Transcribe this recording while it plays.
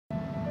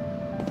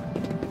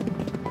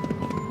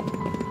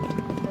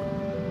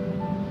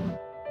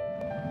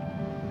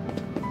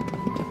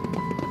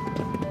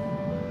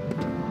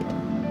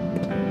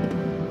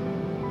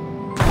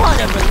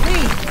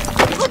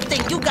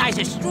guys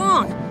are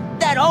strong.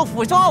 That oaf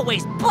was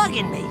always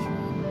bugging me.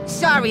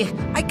 Sorry,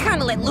 I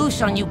kinda let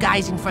loose on you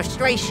guys in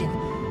frustration.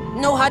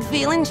 No hard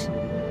feelings?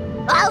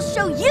 I'll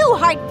show you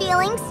hard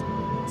feelings.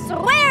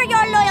 Swear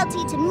your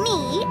loyalty to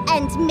me,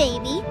 and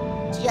maybe,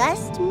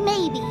 just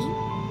maybe,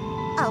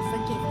 I'll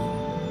forgive you.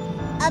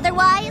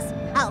 Otherwise,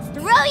 I'll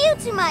throw you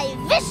to my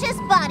vicious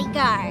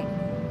bodyguard.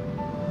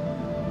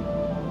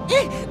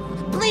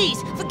 Please,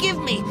 forgive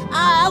me.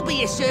 I'll be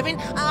your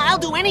servant. I'll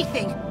do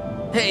anything.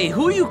 Hey,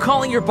 who are you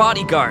calling your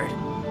bodyguard?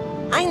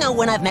 I know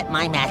when I've met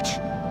my match.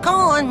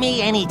 Call on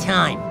me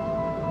anytime.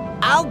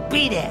 I'll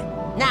be there.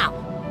 Now,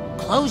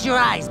 close your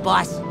eyes,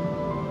 boss.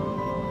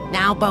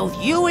 Now both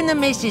you and the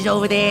missus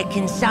over there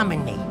can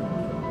summon me.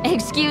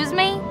 Excuse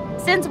me?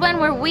 Since when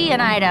were we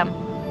an item?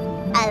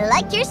 I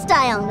like your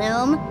style,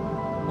 Gnome.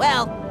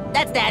 Well,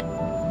 that's that.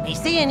 Be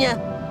seeing ya.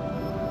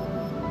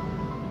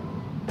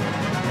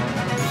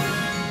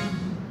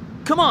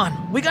 Come on,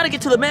 we gotta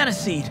get to the mana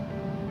seed.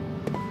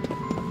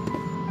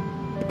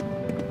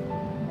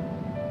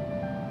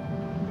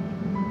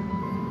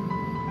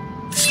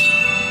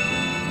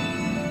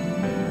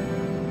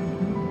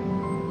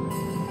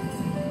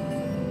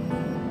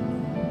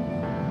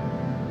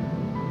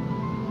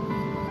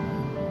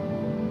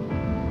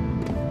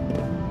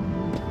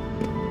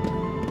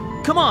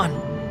 Come on!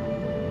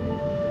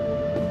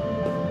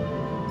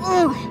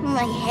 Ooh,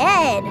 my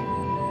head.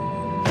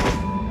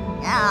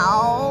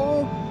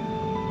 Ow.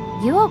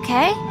 You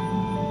okay?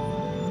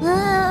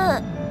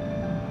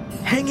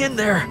 Hang in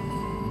there!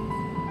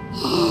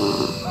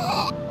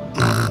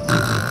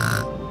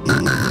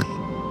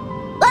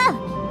 Ah,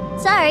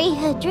 sorry,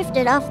 I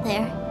drifted off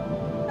there.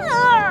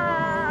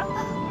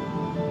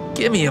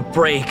 Give me a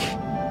break.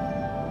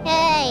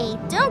 Hey,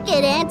 don't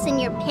get ants in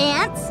your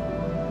pants.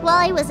 While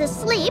I was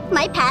asleep,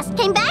 my past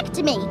came back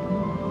to me.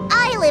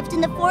 I lived in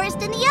the forest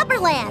in the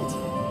Upperland.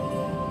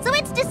 So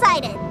it's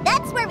decided,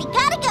 that's where we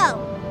gotta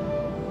go.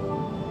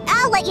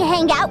 I'll let you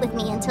hang out with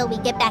me until we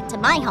get back to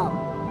my home.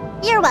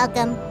 You're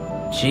welcome.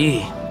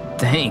 Gee,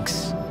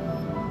 thanks.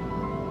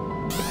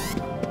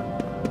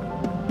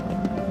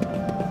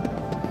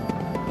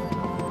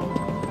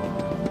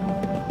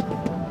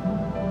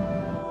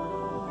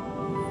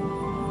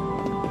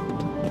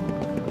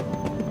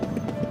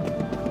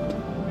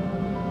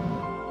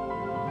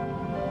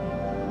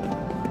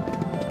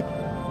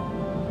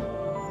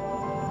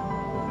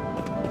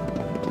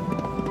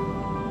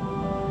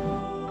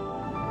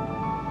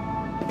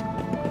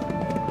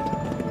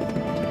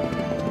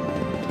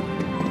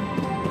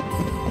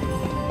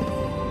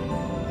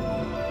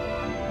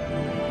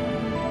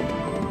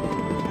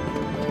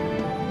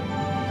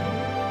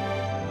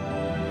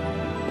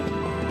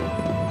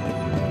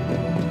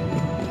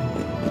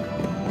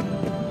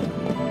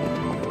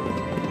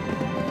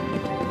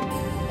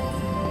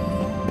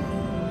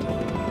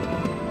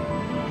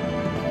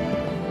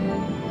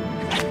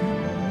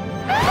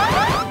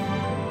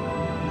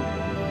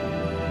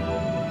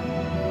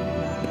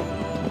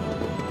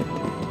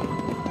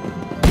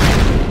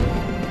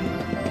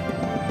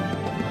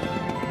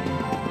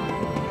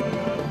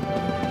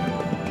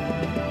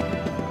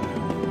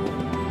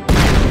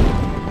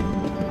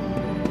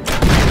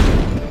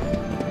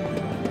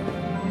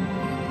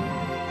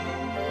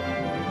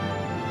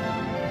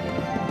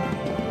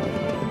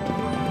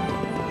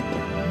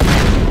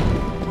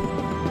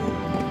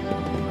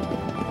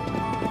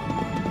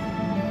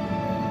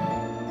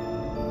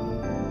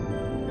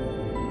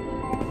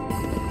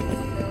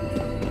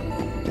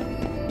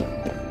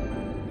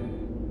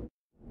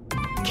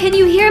 Can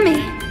you hear me?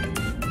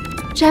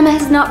 Gemma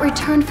has not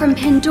returned from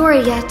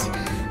Pandora yet.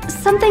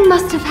 Something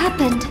must have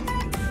happened.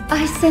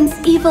 I sense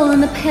evil in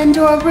the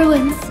Pandora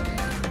ruins.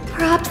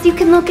 Perhaps you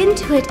can look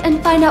into it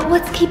and find out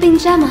what's keeping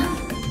Gemma.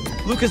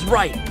 Luke is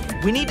right.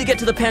 We need to get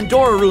to the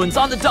Pandora ruins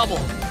on the double.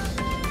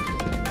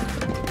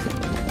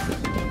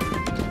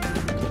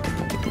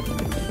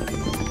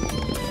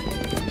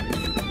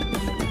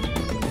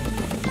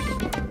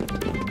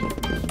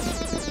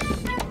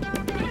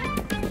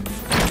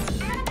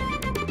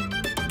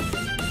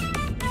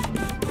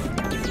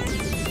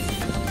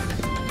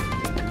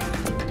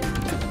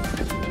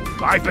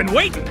 I've been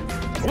waiting!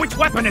 Which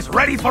weapon is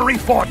ready for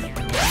reforging?